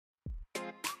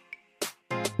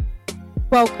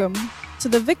Welcome to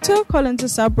the Victor Collins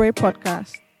Sabray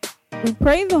podcast. We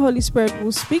pray the Holy Spirit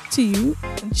will speak to you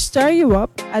and stir you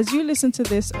up as you listen to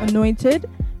this anointed,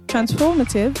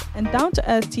 transformative, and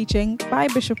down-to-earth teaching by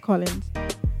Bishop Collins.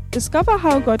 Discover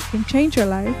how God can change your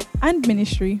life and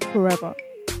ministry forever.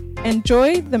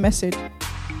 Enjoy the message.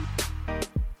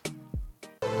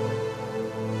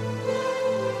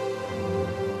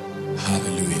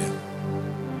 Hallelujah.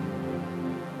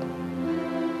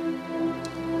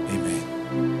 Amen.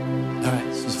 All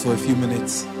right, so for a few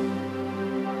minutes, I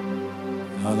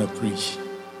want to preach.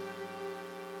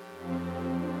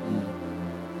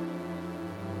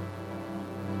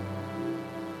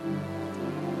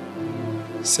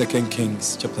 Second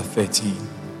Kings chapter 13,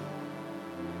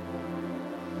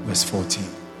 verse 14.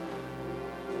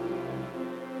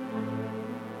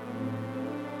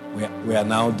 We are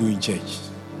now doing church.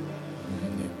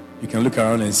 You can look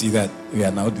around and see that we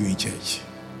are now doing church.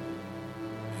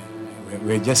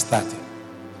 We're just starting.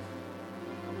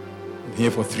 We're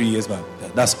here for 3 years, but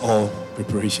that's all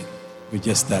preparation. We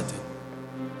just started.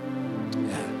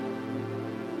 Yeah.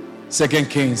 Second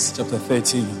Kings chapter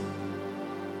 13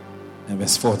 and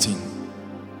verse 14.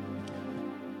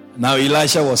 Now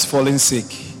Elisha was falling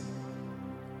sick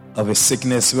of a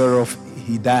sickness whereof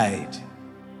he died.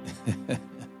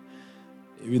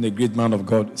 Even a great man of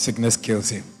God, sickness kills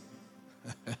him.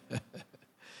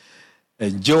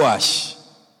 And Joash,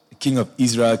 the king of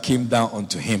Israel, came down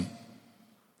unto him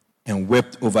and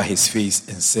wept over his face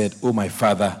and said, "O my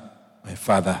father,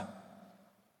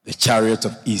 the chariot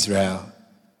of Israel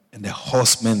and the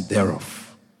horsemen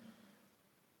thereof."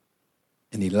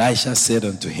 And Elisha said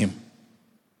unto him,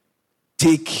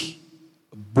 "Take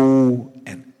bow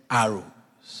and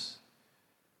arrows."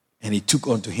 And he took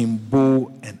unto him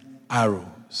bow and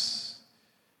arrows.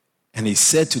 And he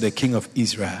said to the king of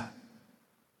Israel,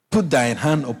 "Put thine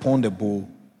hand upon the bow."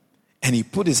 And he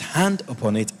put his hand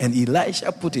upon it, and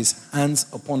Elisha put his hands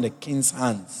upon the king's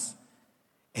hands.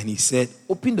 And he said,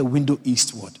 "Open the window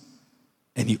eastward."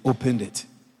 And he opened it.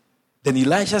 Then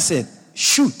Elisha said,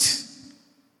 "Shoot."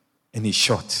 And he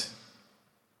shot.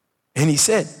 And he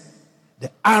said,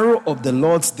 "The arrow of the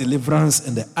Lord's deliverance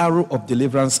and the arrow of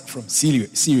deliverance from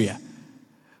Syria.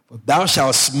 For thou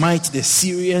shalt smite the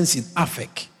Syrians in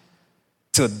Aphek,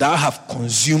 till thou have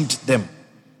consumed them."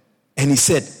 And he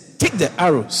said, "Take the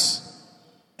arrows."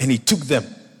 And he took them.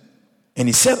 And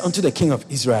he said unto the king of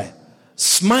Israel,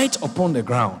 "Smite upon the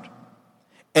ground."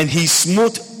 And he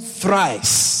smote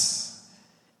thrice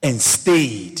and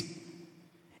stayed.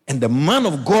 And the man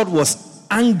of God was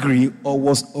angry, or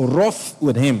was wroth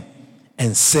with him,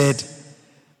 and said,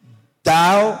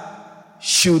 "Thou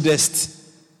shouldest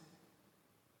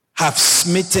have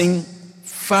smitten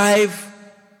 5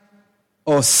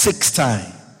 or 6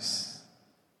 times.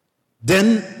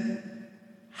 Then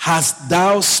hast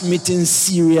thou smitten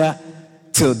Syria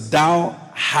till thou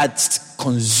hadst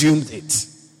consumed it.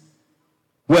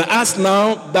 Whereas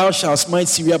now thou shalt smite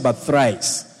Syria but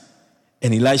thrice."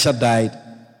 And Elisha died,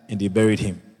 and they buried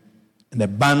him. And the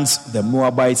bands of the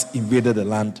Moabites invaded the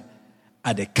land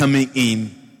at the coming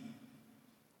in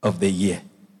of the year.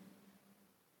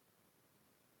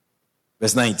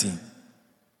 Verse 19.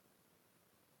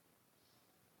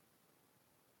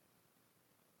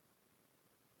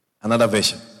 Another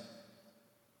version.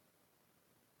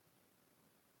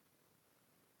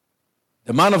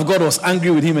 The man of God was angry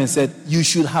with him and said, "You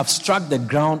should have struck the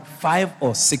ground 5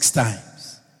 or 6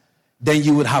 times. Then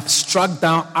you would have struck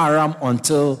down Aram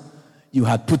until you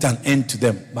had put an end to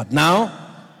them. But now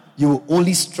you will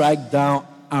only strike down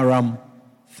Aram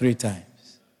 3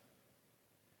 times."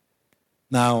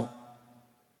 Now,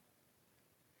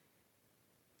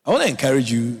 I want to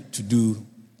encourage you to do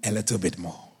a little bit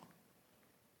more.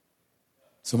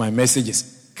 So my message is,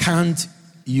 can't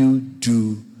you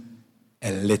do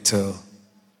a little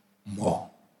more?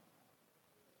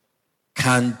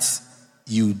 Can't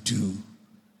you do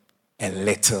a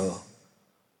little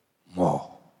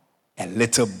more? A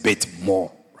little bit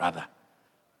more, rather.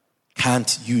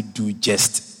 Can't you do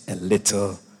just a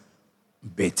little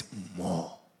bit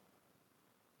more?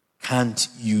 Can't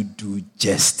you do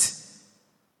just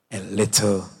a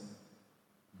little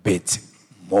bit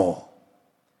more?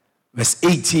 Verse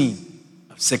 18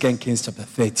 of 2 Kings chapter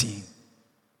 13.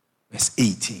 Verse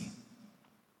 18.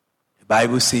 The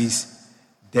Bible says,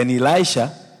 "Then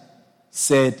Elisha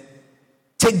said,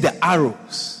 Take the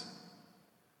arrows."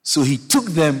 So he took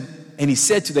them, and he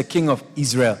said to the king of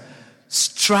Israel,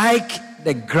 "Strike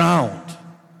the ground."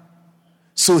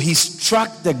 So he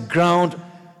struck the ground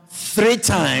 3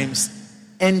 times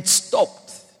and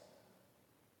stopped.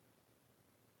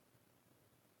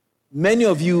 Many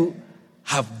of you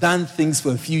have done things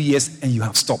for a few years and you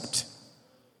have stopped?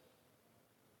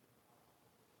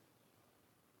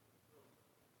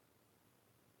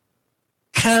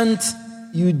 Can't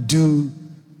you do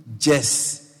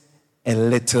just a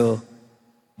little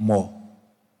more?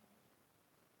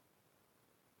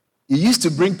 You used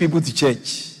to bring people to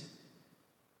church,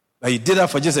 but you did that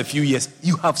for just a few years.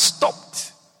 You have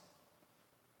stopped.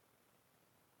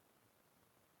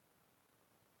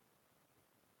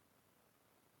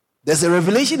 There's a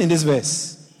revelation in this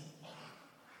verse.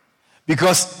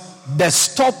 Because the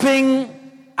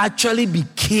stopping actually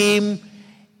became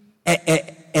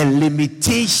a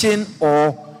limitation,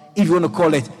 or if you want to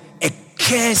call it, a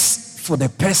curse for the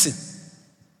person,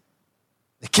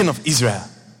 the king of Israel.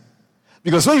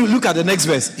 Because when you look at the next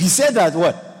verse, he said that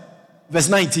what? Verse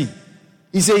 19.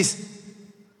 He says,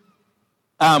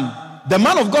 the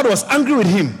man of God was angry with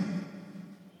him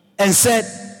and said,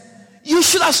 you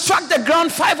should have struck the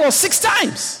ground 5 or 6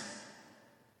 times.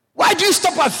 Why do you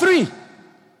stop at 3?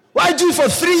 Why do it for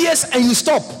 3 years and you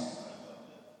stop?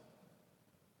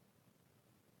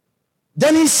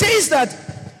 Then he says that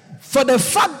for the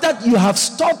fact that you have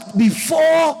stopped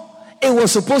before it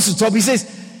was supposed to stop, he says,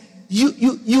 you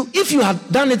if you had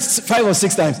done it 5 or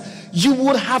 6 times, you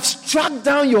would have struck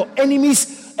down your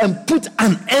enemies and put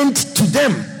an end to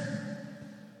them.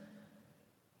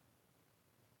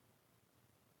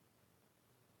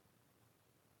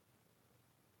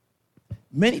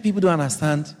 Many people don't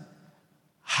understand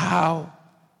how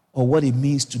or what it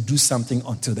means to do something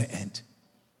until the end.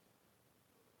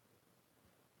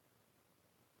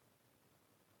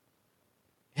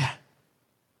 Yeah.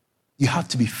 You have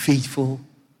to be faithful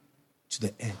to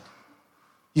the end.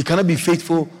 You cannot be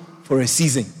faithful for a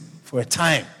season, for a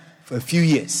time, for a few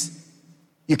years.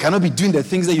 You cannot be doing the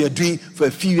things that you are doing for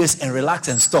a few years and relax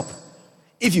and stop.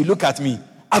 If you look at me,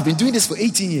 I've been doing this for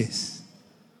 18 years.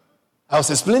 I was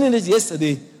explaining it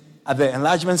yesterday at the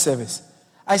enlargement service.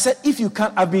 I said, if you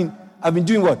can't, I've been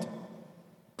doing what?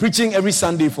 Preaching every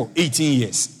Sunday for 18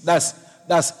 years. That's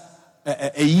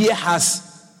a year has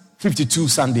 52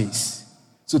 Sundays.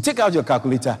 So take out your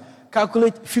calculator.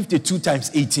 Calculate 52 times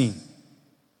 18.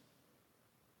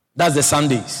 That's the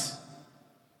Sundays.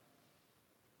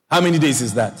 How many days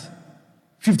is that?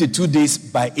 52 days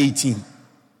by 18.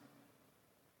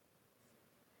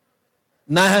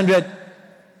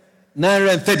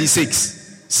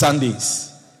 936 Sundays.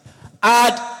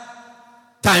 Add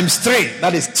times 3,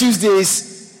 that is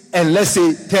Tuesdays and let's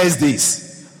say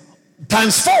Thursdays.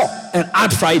 Times 4 and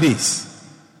add Fridays.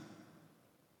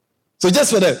 So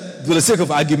just for the sake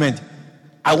of argument,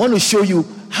 I want to show you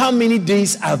how many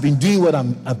days I've been doing what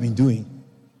I've been doing.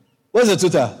 What's the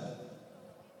total?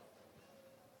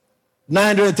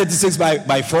 936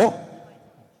 by 4?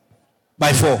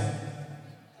 By 4.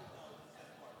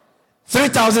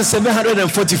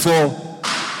 3,744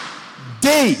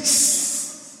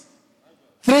 days.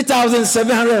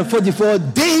 3,744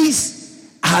 days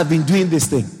I have been doing this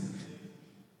thing.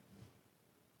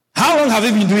 How long have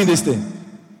you been doing this thing?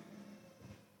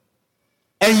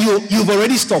 And you've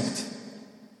already stopped.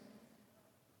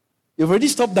 You've already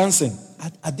stopped dancing.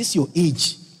 At this your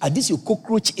age, at this your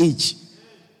cockroach age,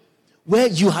 where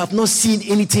you have not seen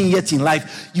anything yet in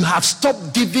life, you have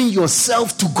stopped giving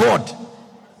yourself to God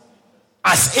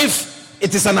as if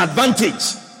it is an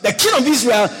advantage. The king of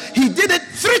Israel, he did it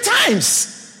 3 times.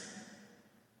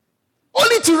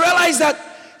 Only to realize that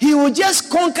he will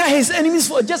just conquer his enemies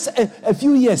for just a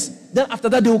few years. Then after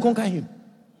that, they will conquer him.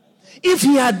 If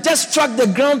he had just struck the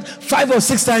ground 5 or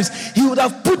 6 times, he would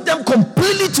have put them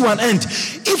completely to an end.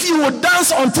 If you would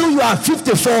dance until you are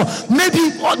 54,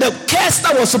 maybe all the curse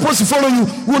that was supposed to follow you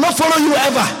will not follow you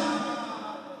ever.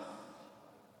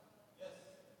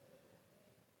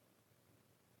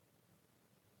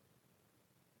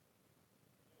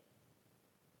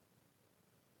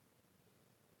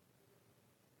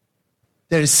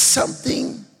 There is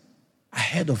something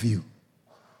ahead of you.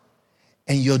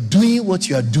 And you're doing what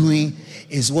you are doing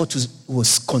is what will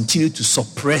continue to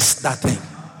suppress that thing.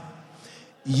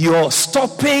 You're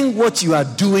stopping what you are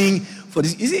doing for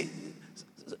this. You see,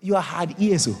 you are hard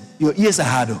ears. Your ears are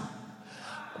hard.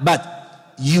 But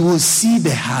you will see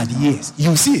the hard years. You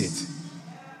will see it.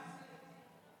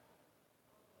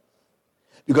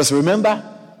 Because remember,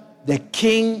 the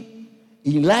king,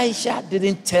 Elisha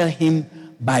didn't tell him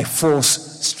by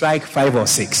force, strike 5 or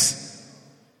 6.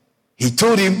 He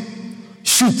told him,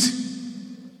 shoot.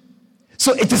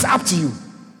 So it is up to you.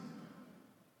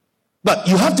 But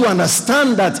you have to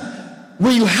understand that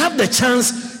when you have the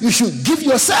chance, you should give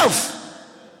yourself.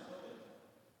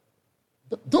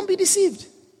 Don't be deceived.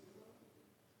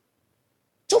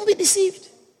 Don't be deceived.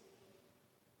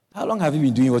 How long have you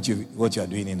been doing what you are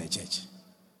doing in the church?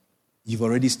 You've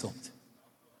already stopped.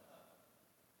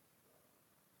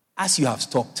 As you have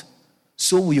stopped,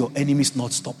 so will your enemies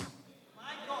not stop.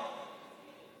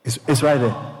 It's right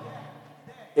there.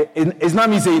 It's not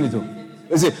me saying it.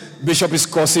 It's a bishop is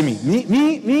cursing me.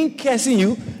 Me cursing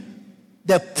you.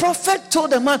 The prophet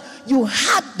told the man, you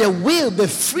had the will, the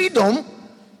freedom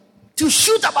to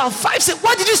shoot about 5. Say,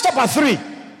 why did you stop at 3?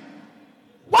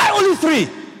 Why only 3?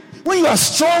 When you are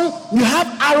strong, you have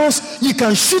arrows, you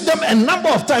can shoot them a number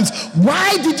of times.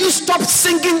 Why did you stop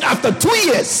singing after 2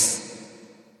 years?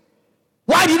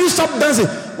 Why did you stop dancing?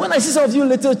 When I see some of you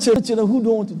little children who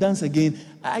don't want to dance again,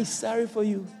 I'm sorry for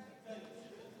you.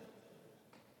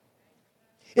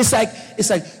 It's like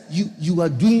you are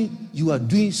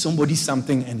doing somebody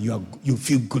something and you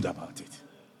feel good about it.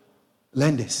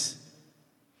 Learn this.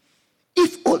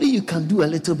 If only you can do a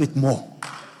little bit more.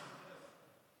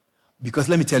 Because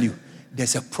let me tell you,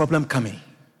 there's a problem coming.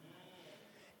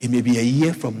 It may be a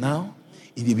year from now.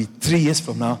 It may be 3 years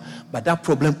from now. But that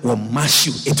problem will mash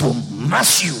you. It will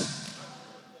mash you.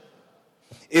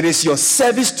 It is your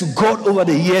service to God over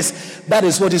the years. That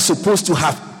is what is supposed to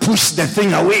have pushed the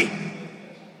thing away.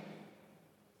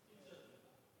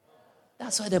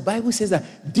 That's why the Bible says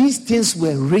that these things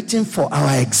were written for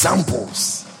our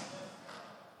examples.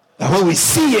 That when we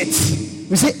see it,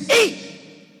 we say, hey,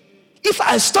 if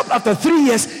I stop after 3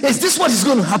 years, is this what is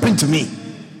going to happen to me?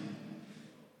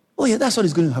 Oh yeah, that's what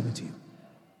is going to happen to you.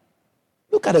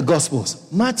 Look at the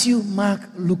Gospels. Matthew, Mark,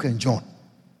 Luke, and John.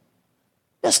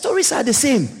 The stories are the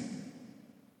same.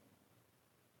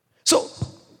 So,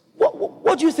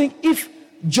 what do you think if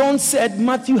John said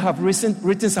Matthew have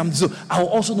written something, so I will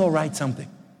also not write something?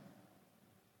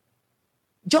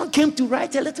 John came to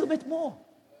write a little bit more.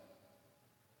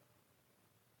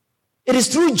 It is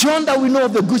through John that we know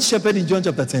of the Good Shepherd in John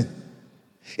chapter 10.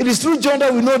 It is through John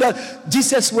that we know that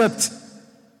Jesus wept.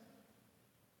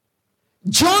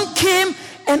 John came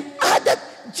and added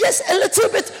just a little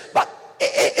bit, but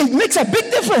it makes a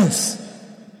big difference.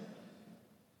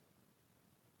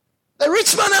 The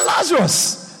rich man and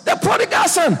Lazarus, the prodigal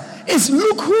son, is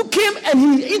Luke who came and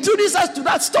he introduced us to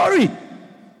that story.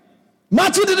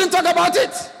 Matthew didn't talk about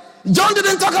it. John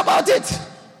didn't talk about it.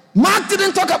 Mark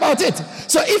didn't talk about it.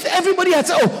 So if everybody had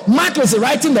said, oh, Mark was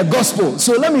writing the gospel,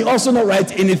 so let me also not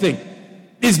write anything.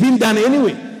 It's been done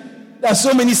anyway. There are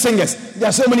so many singers. There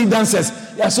are so many dancers.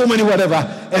 There are so many whatever.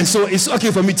 And so it's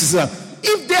okay for me to say,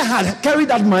 if they had carried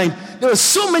that mind, there were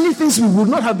so many things we would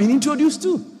not have been introduced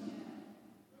to.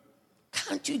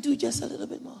 Can't you do just a little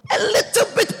bit more? A little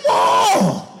bit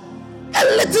more. A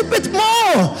little bit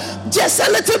more. Just a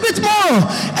little bit more.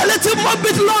 A little more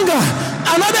bit longer.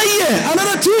 Another year.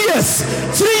 Another 2 years.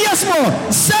 3 years more.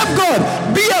 Serve God.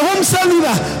 Be a home cell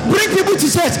leader. Bring people to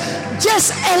church.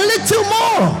 Just a little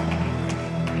more.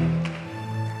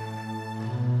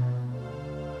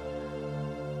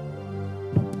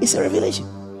 It's a revelation.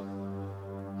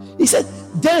 He said,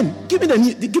 then,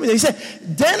 he said,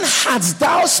 then hadst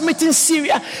thou smitten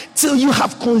Syria till you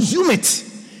have consumed it.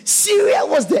 Syria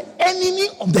was the enemy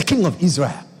of the king of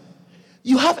Israel.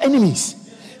 You have enemies.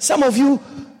 Some of you,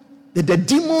 the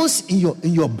demons in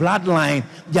your bloodline,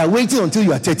 they are waiting until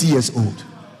you are 30 years old.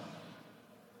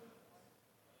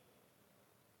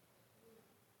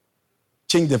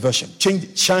 Change the version.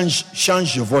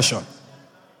 Change your version.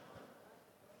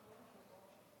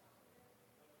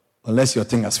 Unless your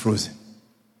thing has frozen.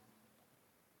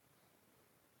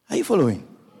 Are you following?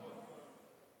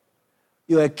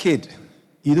 You're a kid.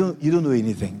 You don't know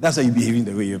anything. That's why you're behaving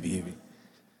the way you're behaving.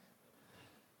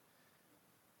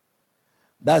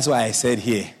 That's why I said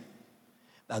here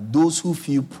that those who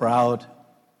feel proud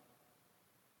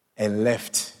and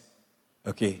left,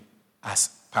 okay, as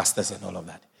pastors and all of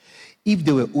that, if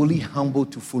they were only humble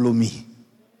to follow me,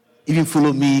 even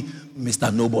follow me,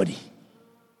 Mr. Nobody,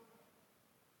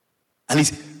 at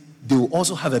least they will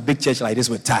also have a big church like this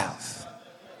with tiles.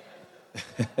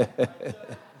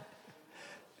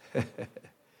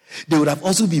 They would have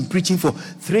also been preaching for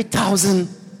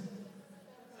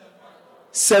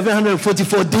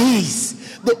 3,744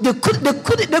 days. They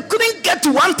couldn't get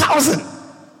to 1,000. They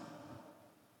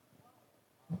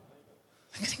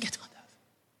couldn't get to 1,000.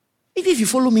 If you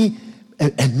follow me,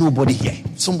 and nobody here,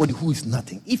 somebody who is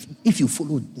nothing, if you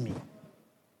follow me,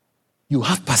 you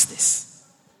have pastors.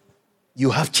 You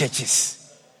have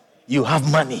churches. You have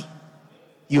money.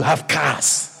 You have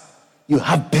cars. You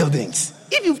have buildings.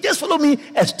 If you just follow me,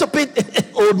 a stupid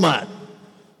old man.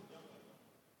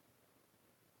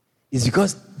 It's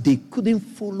because they couldn't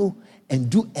follow and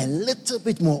do a little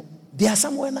bit more. They are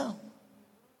somewhere now.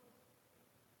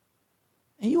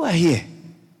 And you are here.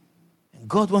 And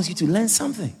God wants you to learn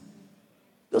something.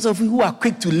 Those of you who are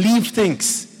quick to leave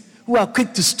things, who are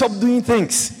quick to stop doing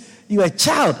things, you are a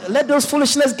child. Let those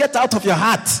foolishness get out of your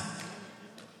heart.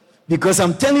 Because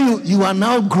I'm telling you, you are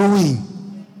now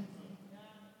growing.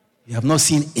 You have not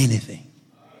seen anything.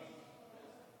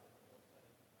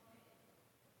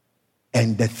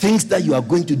 And the things that you are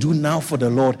going to do now for the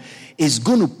Lord is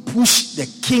going to push the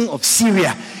king of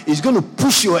Syria. It's going to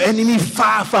push your enemy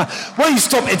far, far. When you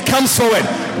stop, it comes forward.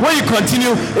 When you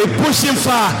continue, it pushes him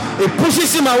far. It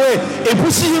pushes him away. It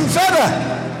pushes him further.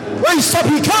 When you stop,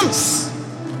 he comes.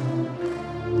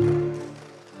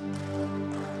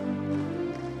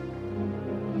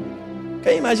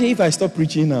 Can you imagine if I stop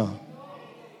preaching now?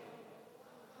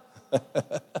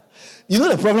 You know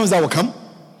the problems that will come?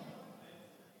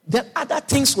 Then other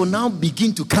things will now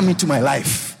begin to come into my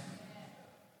life.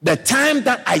 The time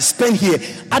that I spend here,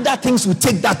 other things will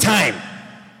take that time.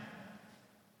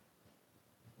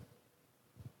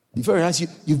 Before you realize,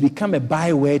 you've become a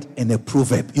byword and a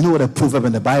proverb. You know what a proverb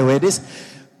and a byword is?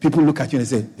 People look at you and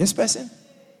say, this person,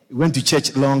 he went to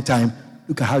church a long time.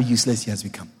 Look at how useless he has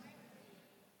become.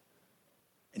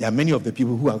 And there are many of the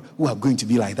people who are going to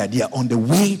be like that. They are on the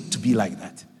way to be like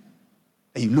that.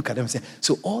 And you look at them and say,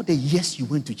 so all the years you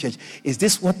went to church, is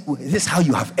this how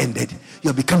you have ended? You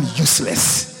have become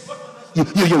useless. You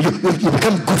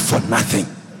become good for nothing.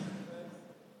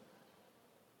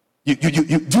 Do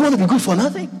you want to be good for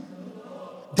nothing?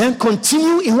 Then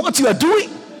continue in what you are doing.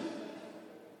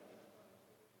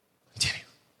 Continue.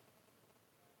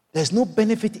 There's no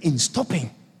benefit in stopping.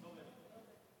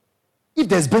 If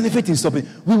there's benefit in stopping,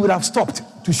 we would have stopped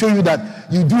to show you that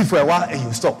you do it for a while and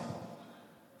you stop.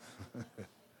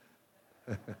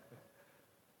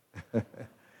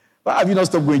 Why have you not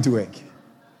stopped going to work?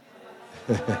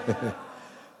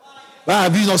 Why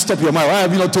have you not stopped your mind? Why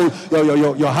have you not told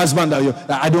your husband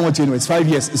that I don't want you anymore? It's 5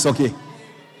 years, it's okay.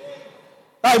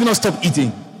 Why have you not stopped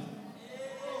eating?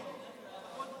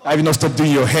 Why have you not stopped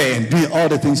doing your hair and doing all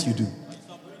the things you do?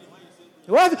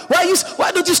 Why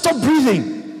don't you stop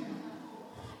breathing?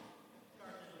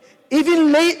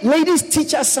 Even ladies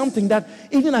teach us something that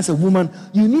even as a woman,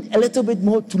 you need a little bit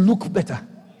more to look better.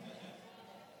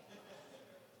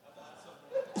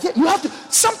 Yeah, you have to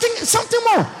something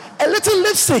more. A little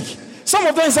lipstick. Some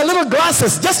of them is a little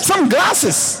glasses, just some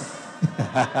glasses.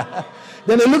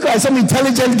 Then they look like some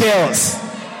intelligent girls.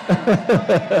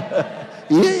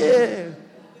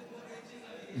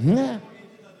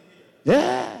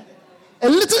 Yeah. A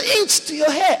little inch to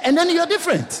your hair, and then you're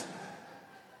different.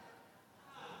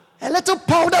 A little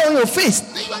powder on your face,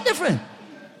 then you're different.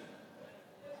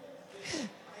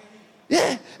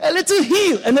 Yeah, a little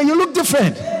heel, and then you look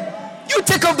different. You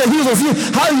take off the heels and see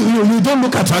how you don't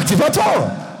look attractive at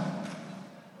all.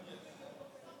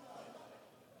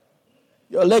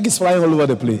 Your leg is flying all over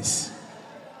the place.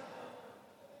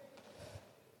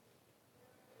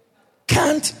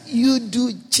 Can't you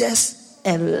do just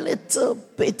a little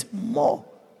bit more?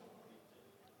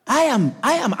 I am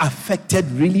affected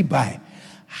really by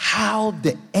how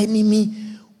the enemy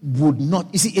would not.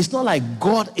 You see, it's not like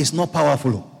God is not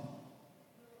powerful.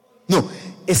 No,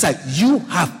 it's like you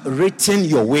have written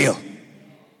your will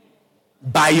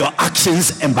by your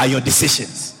actions and by your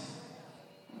decisions.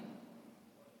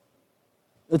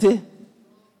 Okay?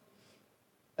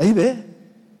 Are you there?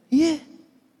 Yeah.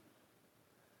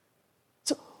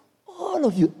 So, all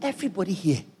of you, everybody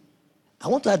here, I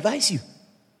want to advise you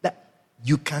that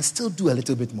you can still do a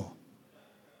little bit more.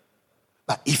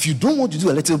 But if you don't want to do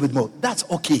a little bit more, that's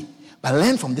okay. But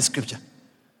learn from this scripture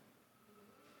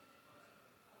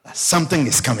that something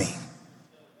is coming.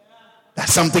 That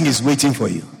something is waiting for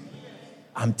you.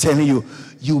 I'm telling you,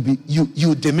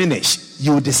 you diminish,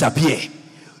 you disappear.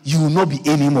 You will not be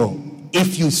anymore.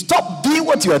 If you stop doing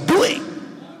what you are doing.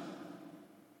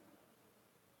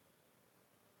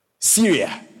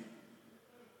 Syria.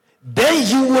 Then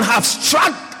you would have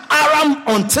struck Aram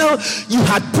until you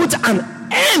had put an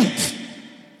end,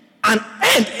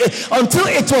 until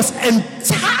it was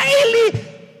entirely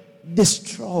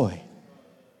destroyed.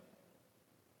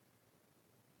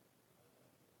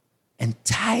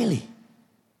 Entirely.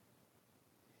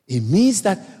 It means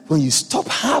that when you stop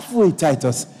halfway,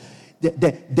 Titus,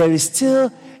 there is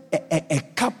still a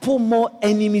couple more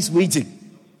enemies waiting.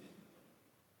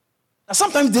 Now,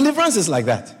 sometimes deliverance is like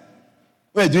that.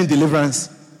 When you're doing deliverance,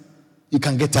 you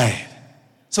can get tired.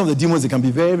 Some of the demons, they can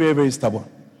be very, very, very stubborn.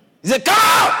 He said, come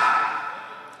out!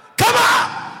 Come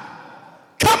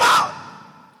out! Come out!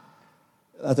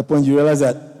 At the point you realize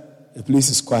that the place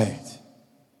is quiet.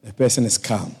 The person is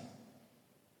calm.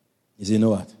 You say, you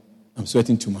know what? I'm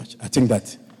sweating too much. I think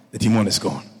that the demon is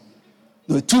gone.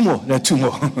 No, two more. There are two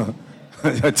more.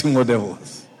 There are two more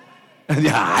devils. And they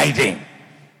are hiding.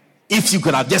 If you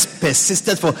could have just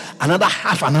persisted for another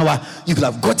half an hour, you could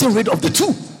have gotten rid of the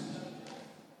two.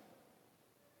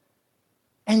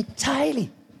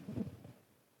 Entirely.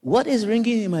 What is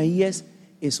ringing in my ears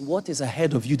is what is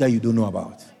ahead of you that you don't know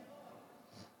about.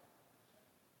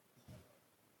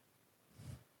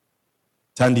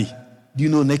 Tandy, do you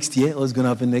know next year what's going to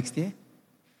happen next year?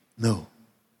 No.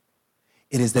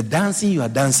 It is the dancing you are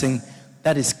dancing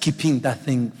that is keeping that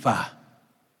thing far.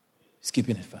 It's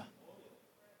keeping it far.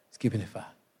 It's keeping it far.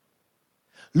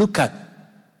 Look at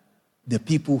the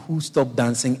people who stopped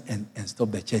dancing and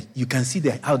stopped the church. You can see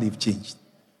how they've changed.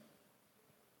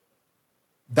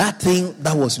 That thing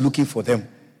that was looking for them,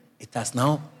 it has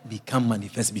now become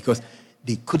manifest because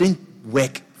they couldn't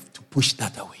work to push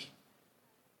that away.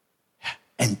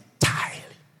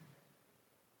 Entirely.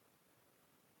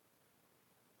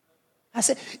 I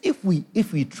said, if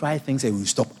we try things and we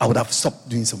stop, I would have stopped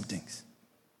doing some things.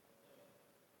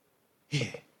 Yeah.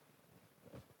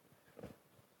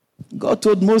 God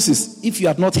told Moses, if you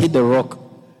had not hit the rock,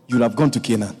 you would have gone to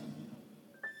Canaan.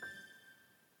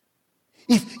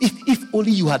 If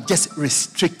only you had just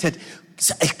restricted,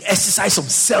 exercise some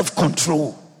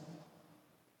self-control.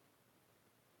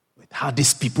 With how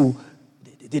these people,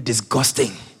 they're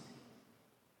disgusting.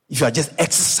 If you had just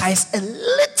exercised a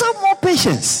little more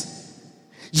patience,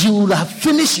 you will have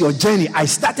finished your journey. I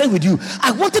started with you.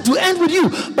 I wanted to end with you,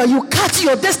 but you cut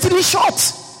your destiny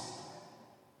short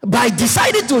by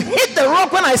deciding to hit the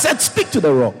rock when I said speak to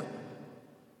the rock.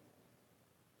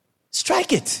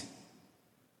 Strike it.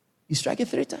 You strike it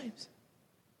 3 times.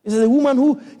 There's a woman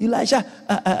who Elijah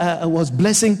was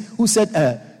blessing, who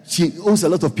said she owes a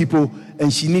lot of people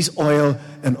and she needs oil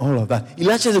and all of that.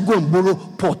 Elijah said, go and borrow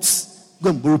pots.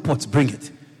 Go and borrow pots, bring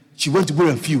it. She went to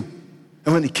borrow a few.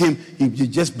 And when he came, he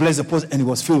just blessed the pots and it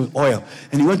was filled with oil.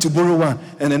 And he went to borrow one.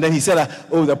 And then he said,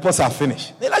 the pots are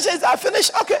finished. Elijah said, are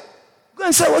finished? Okay. Go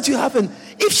and sell what you have. And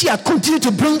if she had continued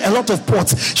to bring a lot of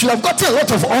pots, she would have gotten a lot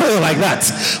of oil like that.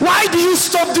 Why do you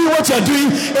stop doing what you're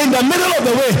doing in the middle of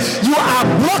the way? You are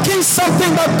blocking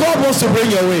something that God wants to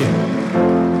bring your way.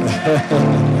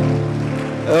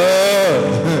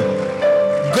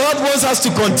 God wants us to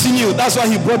continue. That's why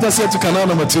he brought us here to canal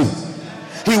number 2.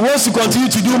 He wants to continue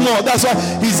to do more. That's why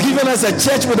he's given us a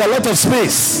church with a lot of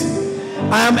space.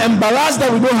 I am embarrassed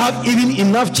that we don't have even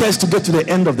enough chairs to get to the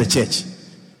end of the church.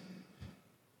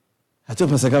 I told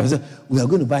Pastor Gavin, I said, we are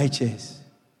going to buy chairs.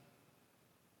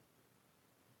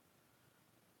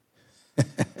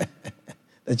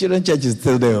 The children's church is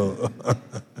still there.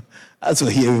 That's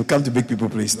why here we come to big people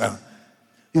place now.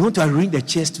 You want to arrange the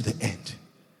chairs to the end.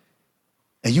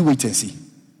 And you wait and see.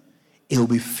 It will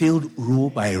be filled row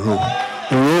by row.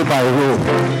 Row by row.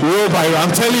 Row by row.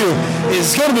 I'm telling you,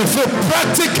 it's going to be filled.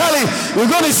 Practically, we're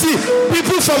going to see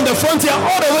people from the frontier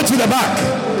all the way to the back.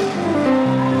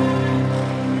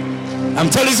 I'm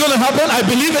telling you it's going to happen. I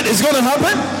believe it is going to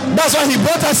happen. That's why he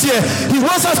brought us here. He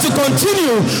wants us to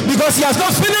continue because he has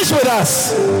not finished with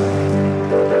us.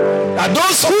 And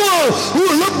those who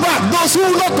will look back, those who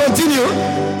will not continue,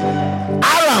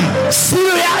 Aram,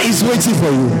 Syria is waiting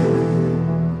for you.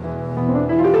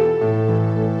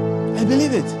 I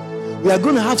believe it. We are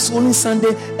going to have Swollen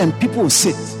Sunday and people will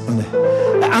sit on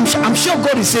there. I'm sure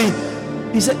God is saying,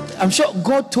 he said, I'm sure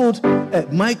God told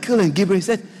Michael and Gabriel, he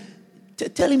said,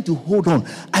 tell him to hold on.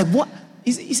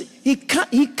 He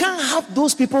can't have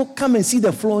those people come and see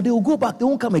the floor. They will go back. They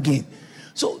won't come again.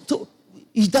 So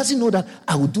he doesn't know that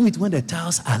I will do it when the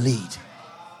tiles are laid.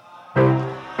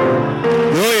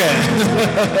 Oh yeah.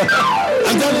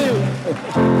 I'm telling you.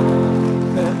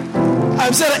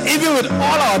 I'm saying that even with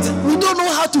all our, we don't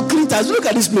know how to clean tiles. Look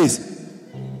at this place.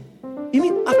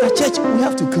 Even after church, we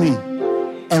have to clean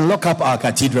and lock up our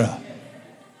cathedral.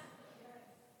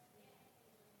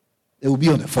 They will be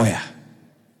on the foyer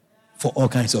for all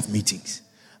kinds of meetings.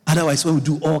 Otherwise, when we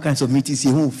do all kinds of meetings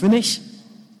here, when we finish,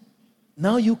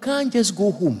 now you can't just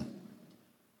go home.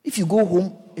 If you go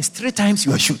home, it's 3 times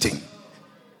you are shooting.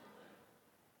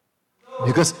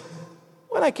 Because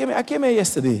when I came here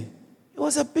yesterday, it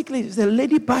was a big lady. It was a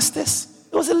lady pastors.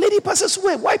 It was a lady pastors who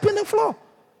were wiping the floor.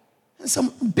 And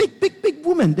some big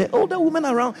women, the older women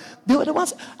around, they were the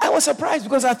ones. I was surprised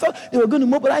because I thought they were going to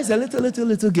mobilize the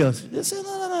little girls. They said,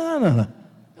 no.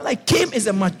 And I came as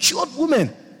a matured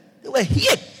woman. They were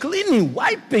here cleaning,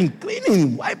 wiping.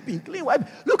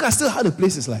 Look at still how the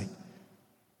place is like.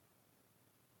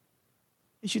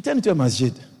 You should turn into a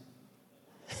masjid.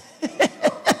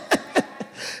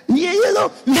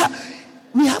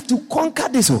 We have to conquer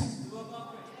this.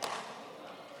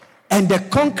 And the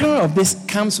conqueror of this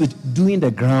comes with doing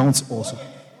the grounds also.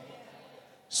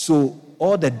 So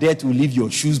all the dirt will leave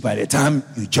your shoes by the time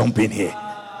you jump in here.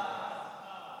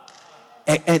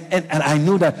 And I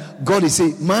know that God is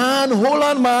saying, man, hold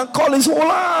on, man. Collins, hold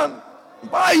on.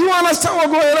 Why you understand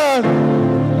what's going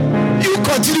on? You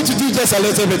continue to do just a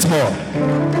little bit more.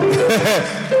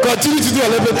 Continue to do a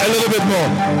little bit more.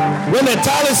 When the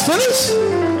tile is finished,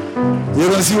 you're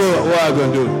going to see what I'm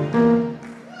going to do.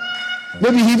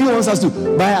 Maybe he even wants us to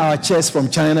buy our chairs from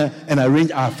China and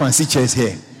arrange our fancy chairs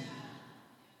here.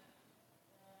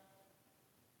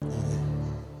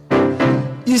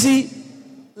 You see,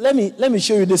 let me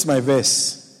show you this, my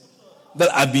verse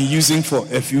that I've been using for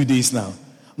a few days now.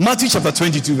 Matthew chapter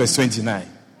 22, verse 29.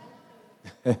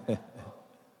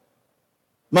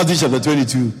 Matthew chapter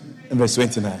 22 and verse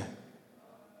 29.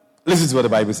 Listen to what the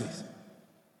Bible says.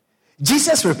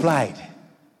 Jesus replied,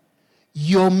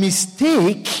 your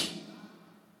mistake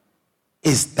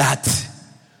is that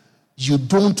you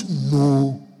don't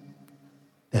know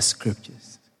the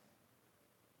scriptures.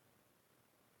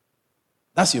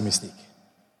 That's your mistake.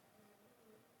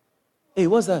 Hey,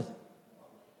 what's that?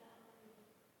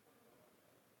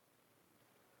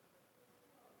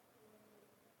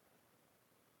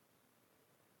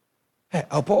 Hey,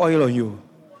 I'll pour oil on you.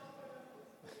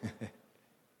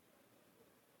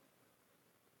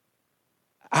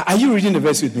 Are you reading the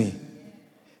verse with me?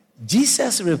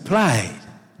 Jesus replied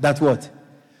that what?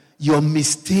 Your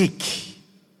mistake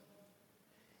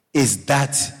is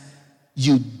that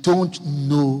you don't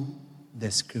know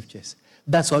the scriptures.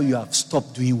 That's why you have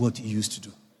stopped doing what you used to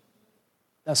do.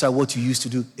 That's why what you used to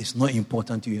do is not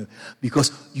important to you,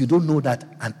 because you don't know that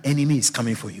an enemy is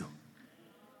coming for you.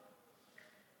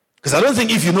 Because I don't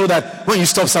think if you know that when you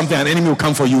stop something, an enemy will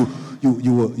come for you, you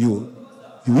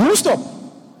won't stop.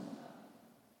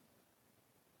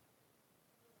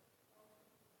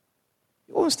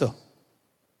 You won't stop.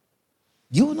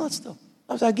 You will not stop.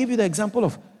 After I give you the example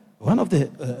of one of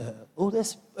the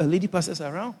oldest lady pastors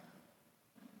around.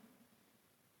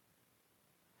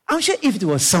 I'm sure if it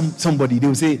was somebody, they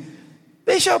would say,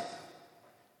 Bishop,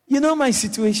 you know my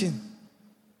situation.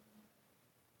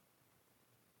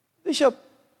 Bishop,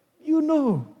 you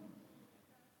know.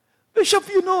 Bishop,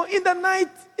 you know, in the night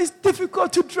it's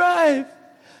difficult to drive.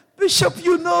 Bishop,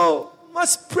 you know,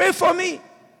 must pray for me.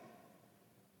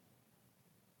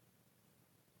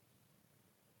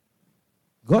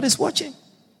 God is watching.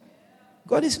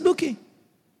 God is looking.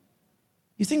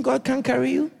 You think God can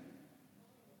carry you?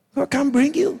 God can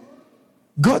bring you.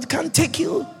 God can take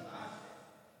you.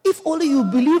 If only you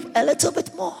believe a little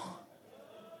bit more.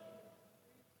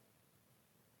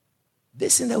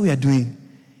 This thing that we are doing,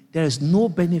 there is no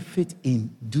benefit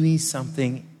in doing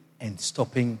something and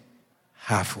stopping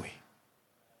halfway.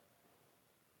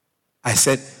 I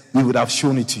said we would have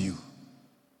shown it to you.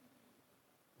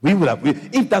 We would have,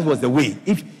 if that was the way,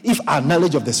 if our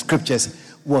knowledge of the scriptures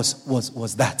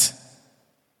was that,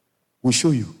 we'll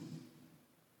show you.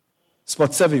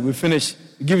 Spot 7, we finish,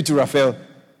 we give it to Raphael,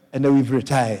 and then we've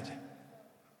retired.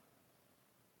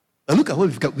 Now look at what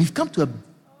we've got. We've come to a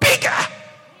bigger.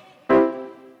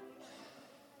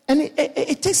 And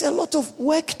it takes a lot of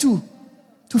work to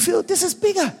feel this is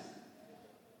bigger.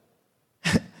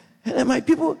 And my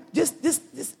people, just this.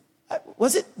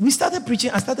 Was it? We started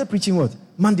preaching. I started preaching what?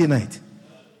 Monday night.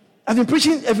 I've been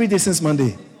preaching every day since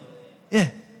Monday. Yeah.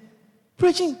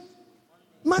 Preaching.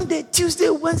 Monday, Tuesday,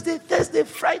 Wednesday, Thursday,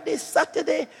 Friday,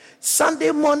 Saturday,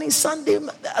 Sunday morning, Sunday.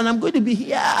 And I'm going to be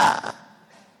here.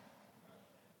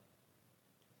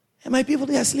 And my people,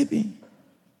 they are sleeping.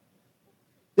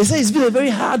 They say it's been a very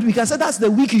hard week. I said that's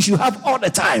the week you should have all the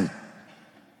time.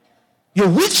 Your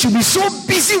week should be so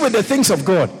busy with the things of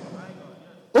God.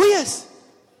 Oh, yes.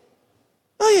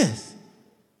 Oh, yes.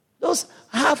 Those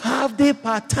half day,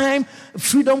 part-time,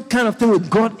 freedom kind of thing with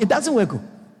God, it doesn't work.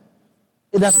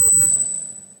 It doesn't work.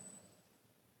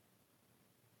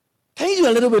 Can you do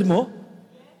a little bit more?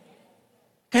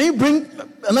 Can you bring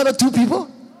another 2 people?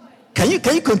 Can you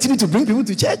continue to bring people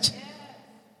to church?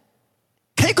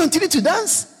 Can you continue to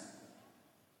dance?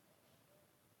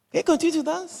 Can you continue to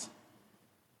dance?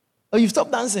 Or you've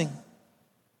stopped dancing?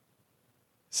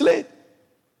 Slade,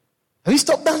 have you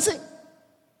stopped dancing?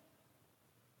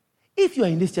 If you are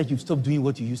in this church, you've stopped doing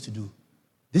what you used to do.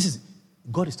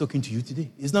 God is talking to you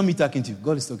today. It's not me talking to you.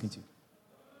 God is talking to you.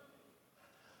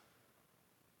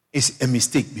 It's a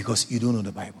mistake because you don't know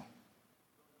the Bible.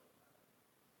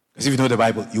 Because if you know the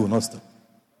Bible, you will not stop.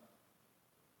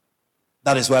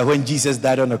 That is why when Jesus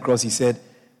died on the cross, he said,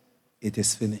 it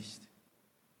is finished.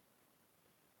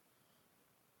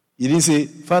 He didn't say,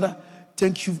 Father,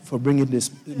 thank you for bringing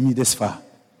me this far.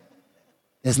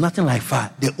 There's nothing like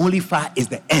far. The only far is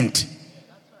the end.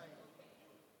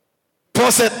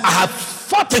 Paul said, I have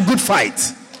fought a good fight.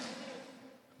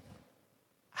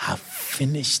 I have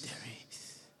finished the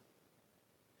race.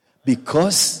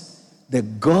 Because the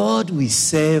God we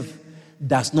serve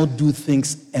does not do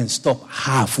things and stop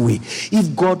halfway.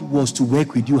 If God was to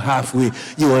work with you halfway,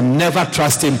 you will never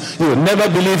trust him, you will never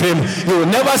believe him, you will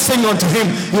never sing unto him,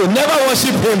 you will never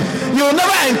worship him, you will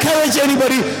never encourage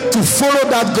anybody to follow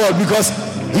that God, because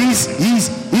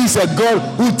he's a God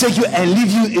who will take you and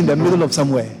leave you in the middle of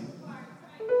somewhere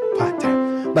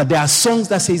part-time. But there are songs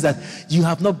that says that you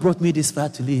have not brought me this far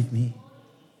to leave me.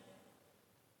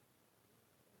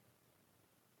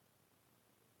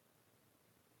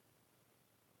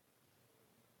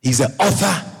 He's the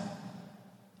author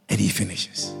and he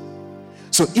finishes.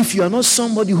 So if you are not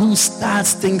somebody who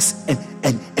starts things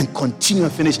and continue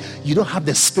and finish, you don't have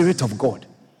the Spirit of God.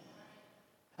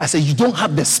 I say you don't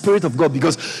have the Spirit of God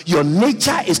because your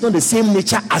nature is not the same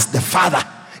nature as the Father.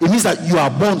 It means that you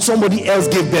are born, somebody else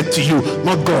gave birth to you,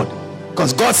 not God.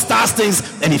 Because God starts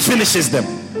things and he finishes them.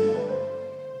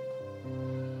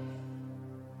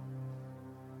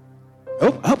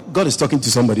 I hope God is talking to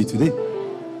somebody today.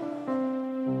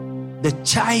 The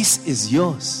choice is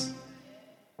yours.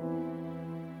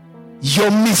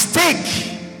 Your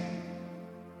mistake,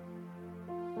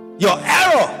 your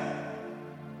error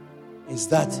is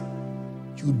that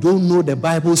you don't know the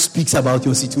Bible speaks about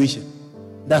your situation.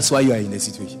 That's why you are in a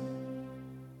situation.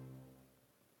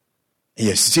 And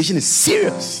your situation is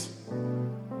serious.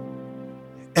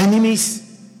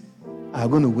 Enemies are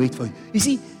going to wait for you. You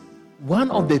see, one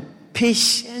of the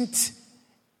patient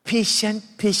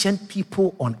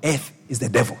people on earth is the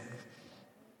devil.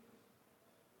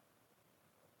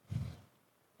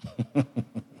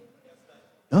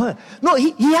 No,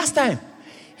 he has time.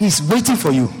 He's waiting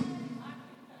for you.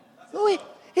 No,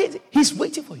 he's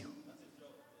waiting for you.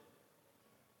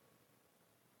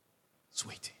 He's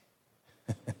waiting.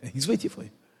 He's waiting for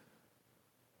you.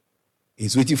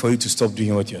 He's waiting for you to stop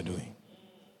doing what you're doing.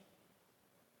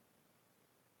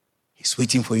 He's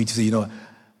waiting for you to say, you know,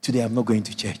 today I'm not going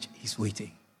to church. He's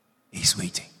waiting. He's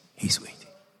waiting. He's waiting.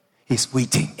 He's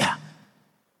waiting. Yeah.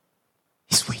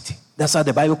 He's waiting. That's why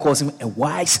the Bible calls him a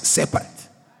wise serpent.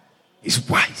 He's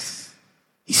wise.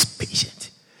 He's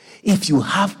patient. If you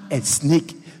have a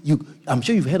snake, I'm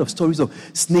sure you've heard of stories of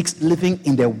snakes living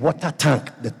in the water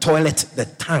tank, the toilet, the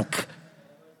tank.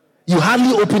 You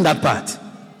hardly open that part.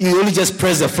 You only just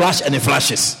press the flash and it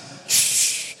flashes.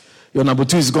 Shh. Your number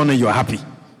 2 is gone and you're happy.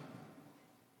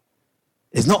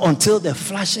 It's not until the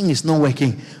flashing is not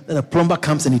working that the plumber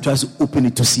comes and he tries to open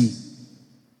it to see.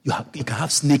 You can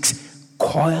have snakes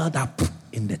coiled up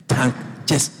in the tank,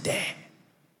 just there.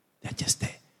 They're just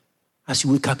there. As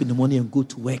you wake up in the morning and go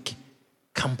to work,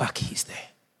 come back, he's there.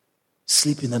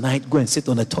 Sleep in the night, go and sit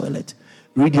on the toilet,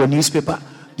 read your newspaper,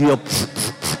 do your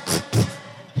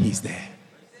he's there.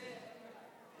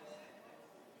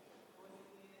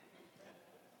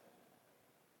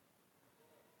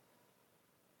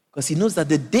 Because he knows that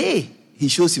the day he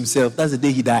shows himself, that's the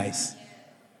day he dies.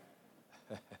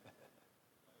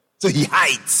 So he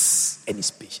hides and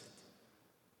is patient.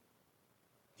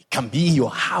 He can be in your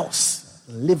house,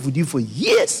 live with you for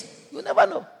years. You never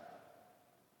know.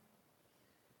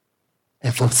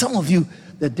 And for some of you,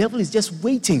 the devil is just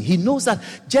waiting. He knows that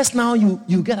just now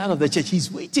you get out of the church.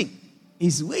 He's waiting.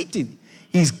 He's waiting.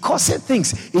 He's causing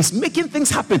things. He's making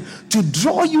things happen to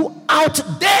draw you out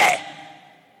there.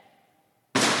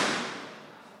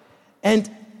 And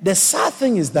the sad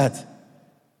thing is that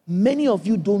many of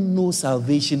you don't know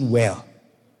salvation well.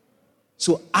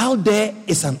 So out there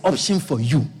is an option for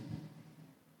you.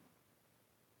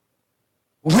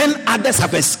 When others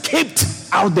have escaped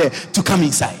out there to come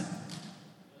inside.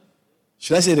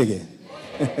 Should I say it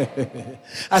again?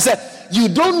 I said, you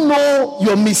don't know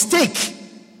your mistake.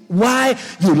 Why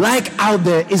you like out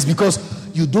there is because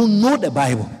you don't know the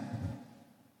Bible.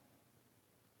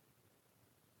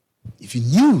 If you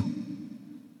knew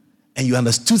and you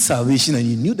understood salvation and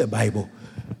you knew the Bible,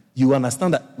 you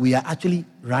understand that we are actually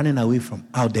running away from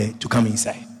out there to come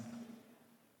inside.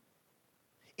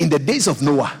 In the days of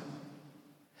Noah,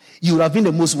 you would have been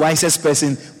the most wisest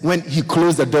person when he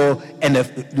closed the door and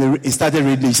he started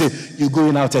reading. He said, you're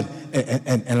going out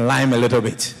and lime a little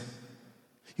bit.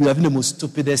 You would have been the most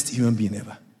stupidest human being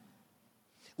ever.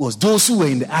 It was those who were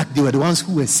in the ark, they were the ones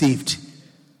who were saved.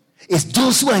 It's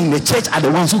those who are in the church are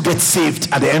the ones who get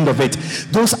saved at the end of it.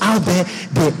 Those out there,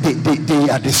 they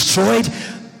are destroyed.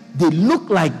 They look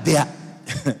like they are.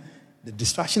 The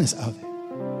distraction is out there.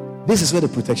 This is where the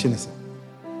protection is.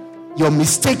 Your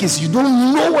mistake is you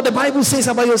don't know what the Bible says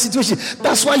about your situation.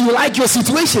 That's why you like your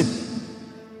situation.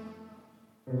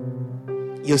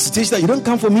 Your situation that you don't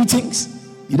come for meetings.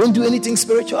 You don't do anything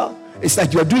spiritual. It's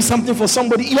like you're doing something for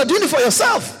somebody. You're doing it for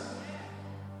yourself.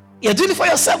 You're doing it for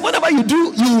yourself. Whatever you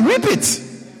do, you reap it.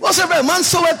 Whatsoever a man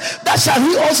soweth, that shall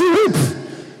he also reap.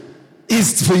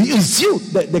 It's you.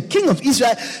 The king of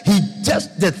Israel,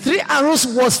 the 3 arrows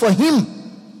was for him.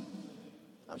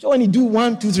 I'm sure when he do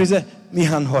 1, 2, 3, say, me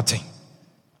hand hurting.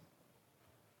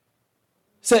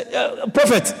 Say,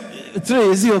 prophet, 3,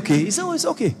 is it okay? He said, oh, it's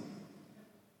okay.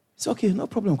 It's okay, no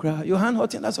problem, cry. Your hand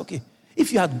hurting, that's okay.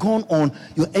 If you had gone on,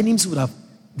 your enemies would have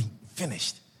been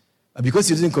finished. But because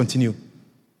you didn't continue,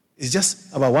 it's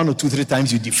just about 1 or 2, 3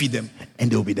 times you defeat them, and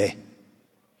they'll be there.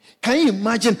 Can you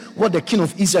imagine what the king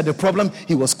of Israel, the problem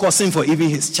he was causing for even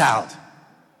his child?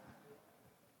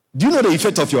 Do you know the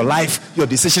effect of your life, your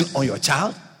decision on your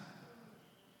child?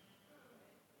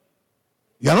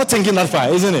 You are not thinking that far,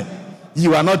 isn't it?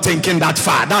 You are not thinking that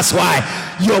far. That's why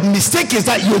your mistake is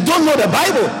that you don't know the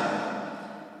Bible.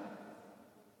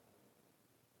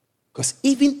 Because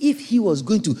even if he was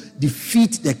going to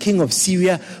defeat the king of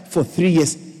Syria for 3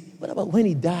 years, what about when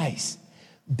he dies?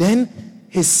 Then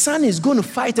his son is going to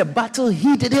fight a battle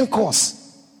he didn't cause.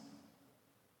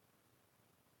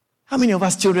 How many of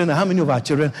us children, how many of our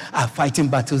children are fighting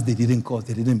battles they didn't cause,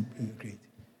 they didn't create?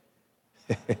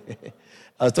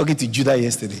 I was talking to Judah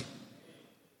yesterday.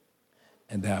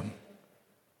 And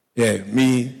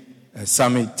me,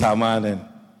 Sammy, Taman, and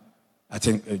I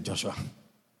think Joshua.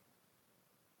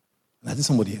 And I think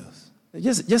somebody else.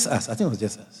 Just us. I think it was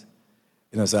just us.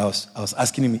 So I was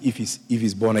asking him if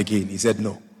he's born again. He said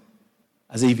no.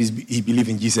 I said if he believed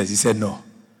in Jesus. He said no.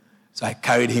 So I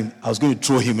carried him. I was going to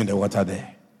throw him in the water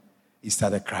there. He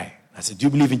started crying. I said, do you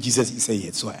believe in Jesus? He said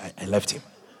yes. So I left him.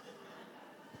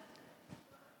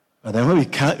 But then when we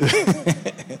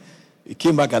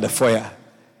came back at the foyer,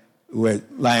 we were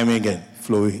lying and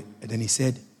flowing. And then he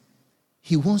said,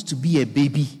 he wants to be a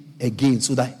baby again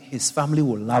so that his family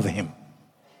will love him.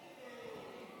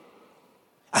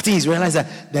 I think he's realized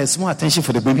that there's more attention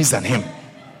for the babies than him.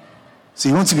 So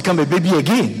he wants to become a baby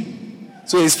again.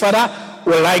 So his father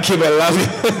will like him and love him.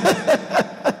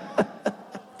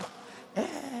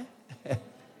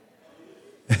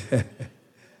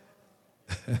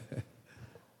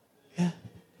 Yeah.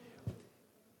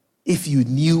 If you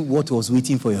knew what was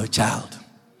waiting for your child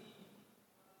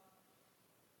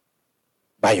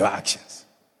by your actions.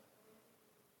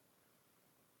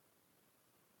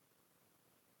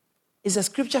 Is the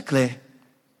scripture clear?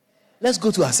 Let's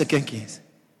go to our 2 Kings.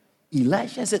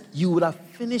 Elisha said, you would have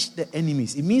finished the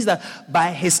enemies. It means that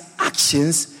by his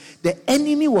actions, the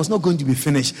enemy was not going to be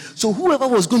finished. So whoever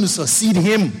was going to succeed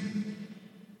him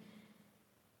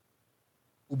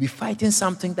will be fighting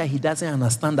something that he doesn't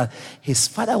understand, that his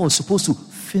father was supposed to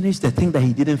finish the thing that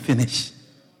he didn't finish.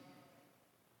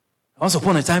 Once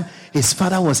upon a time, his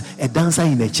father was a dancer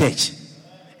in the church.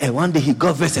 And one day he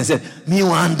got vexed and said, me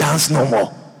won't dance no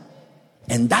more.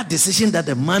 And that decision that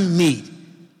the man made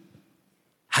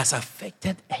has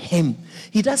affected him.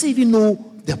 He doesn't even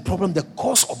know the problem, the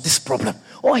cause of this problem.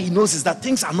 All he knows is that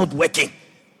things are not working.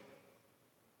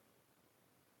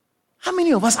 How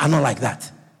many of us are not like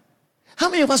that? How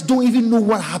many of us don't even know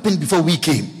what happened before we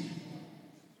came?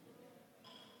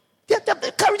 We don't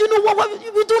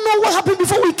know what happened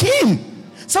before we came.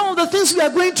 Some of the things we are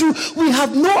going through, we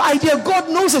have no idea. God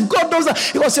knows it. God knows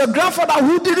that it was your grandfather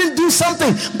who didn't do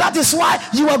something. That is why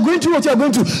you are going through what you are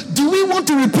going through. Do we want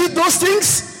to repeat those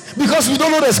things because we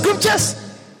don't know the scriptures?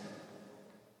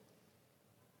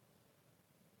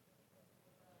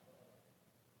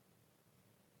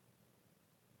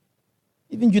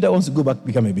 Even Judah wants to go back to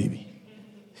become a baby.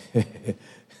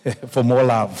 For more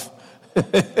love.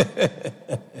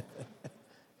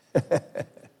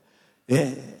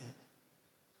 Yeah.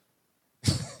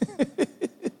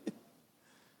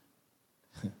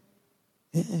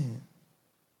 Yeah.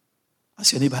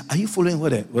 Ask your neighbor, are you following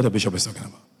what the bishop is talking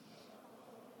about?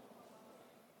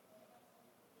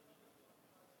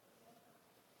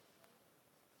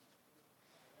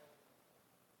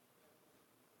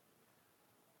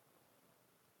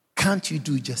 Can't you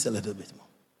do just a little bit more?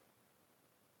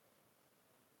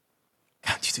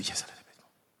 Can't you do just a little bit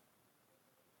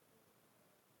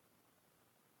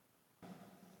more?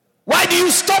 Why do you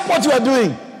stop what you are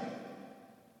doing?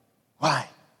 Why?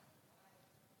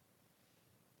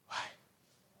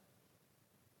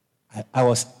 I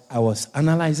was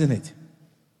analyzing it.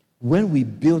 When we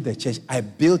built the church, I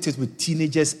built it with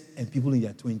teenagers and people in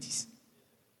their 20s.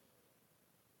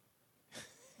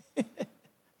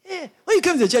 Yeah. When you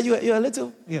came to the church, you were a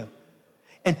little, yeah.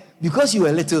 And because you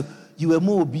were little, you were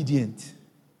more obedient.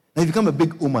 Now you become a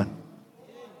big woman.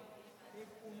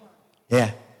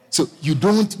 Yeah. So you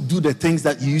don't do the things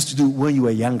that you used to do when you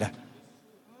were younger.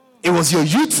 It was your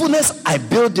youthfulness I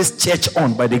built this church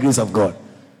on by the grace of God.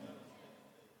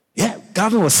 Yeah,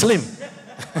 Calvin was slim.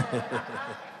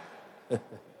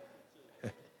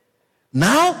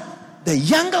 Now, the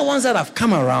younger ones that have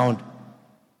come around,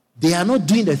 they are not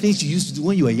doing the things you used to do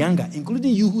when you were younger,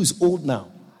 including you who is old now.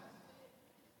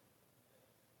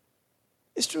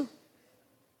 It's true.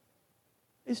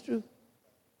 It's true.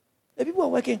 The people are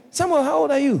working. Samuel, how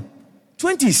old are you?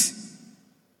 20s.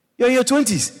 You're in your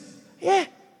 20s. Yeah.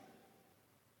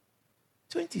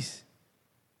 20s.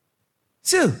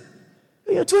 Still, you're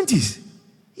in your 20s.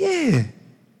 Yeah.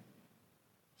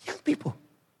 Young people.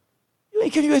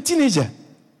 You're a teenager.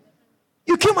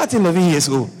 You came out 11 years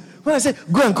old. When I said,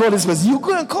 go and call this person, you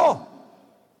go and call.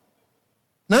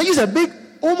 Now you're a big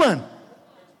woman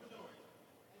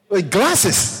with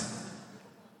glasses.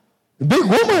 A big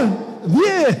woman.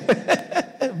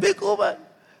 Yeah. Big woman.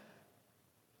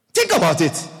 Think about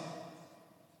it.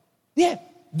 Yeah.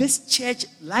 This church,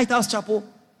 Lighthouse Chapel,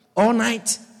 all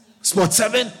night, Sport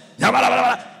 7, blah, blah,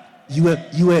 blah, blah. You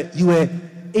were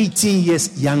 18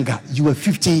 years younger. You were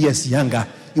 15 years younger.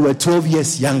 You were 12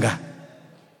 years younger.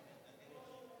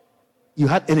 You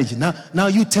had energy. Now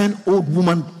you turn old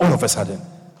woman all of a sudden.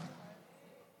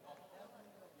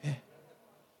 Yeah.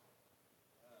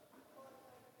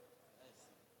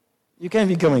 You can't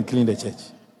even come and clean the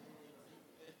church.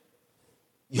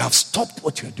 You have stopped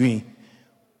what you're doing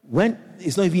when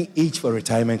it's not even age for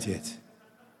retirement yet.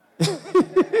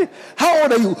 How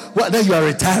old are you? Well, then you are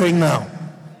retiring now.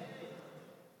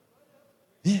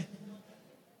 Yeah.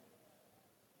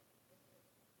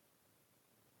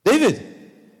 David,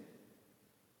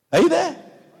 are you there?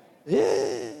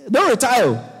 Yeah. Don't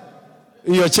retire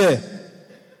in your chair.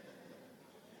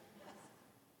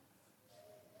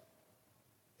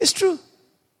 It's true.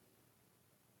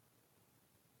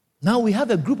 Now we have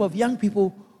a group of young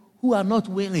people who are not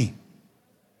willing.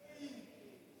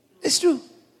 It's true.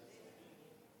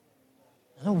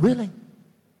 They're not willing.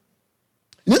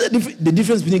 You know the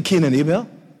difference between Cain and Abel?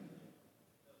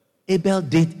 Abel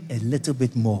did a little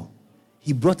bit more.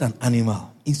 He brought an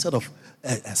animal instead of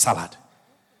a salad.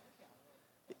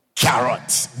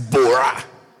 Carrots, bora.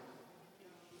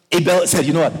 Abel said,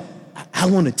 you know what? I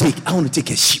want to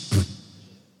take a sheep.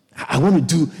 I want to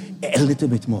do a little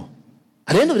bit more.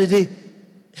 At the end of the day,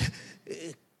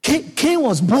 Cain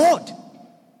was bored.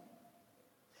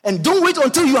 And don't wait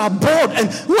until you are bored. And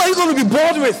who are you going to be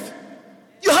bored with?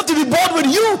 You have to be bored with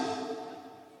you.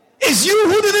 It's you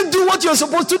who didn't do what you're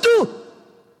supposed to do.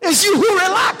 It's you who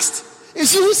relaxed.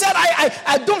 It's you who said,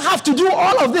 I don't have to do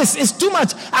all of this. It's too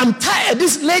much. I'm tired.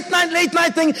 This late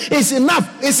night thing is enough.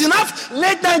 It's enough.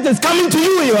 Late night is coming to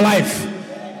you in your life.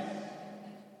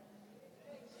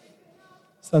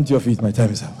 Stand to your feet. My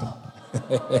time is up.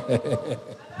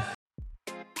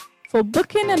 For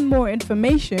booking and more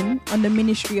information on the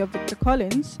ministry of Victor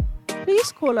Collins,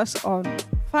 please call us on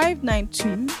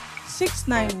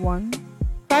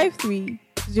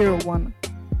 592-691-5301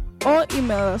 or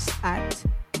email us at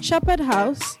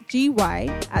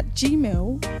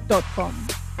shepherdhousegy@gmail.com.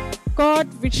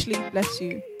 God richly bless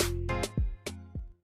you.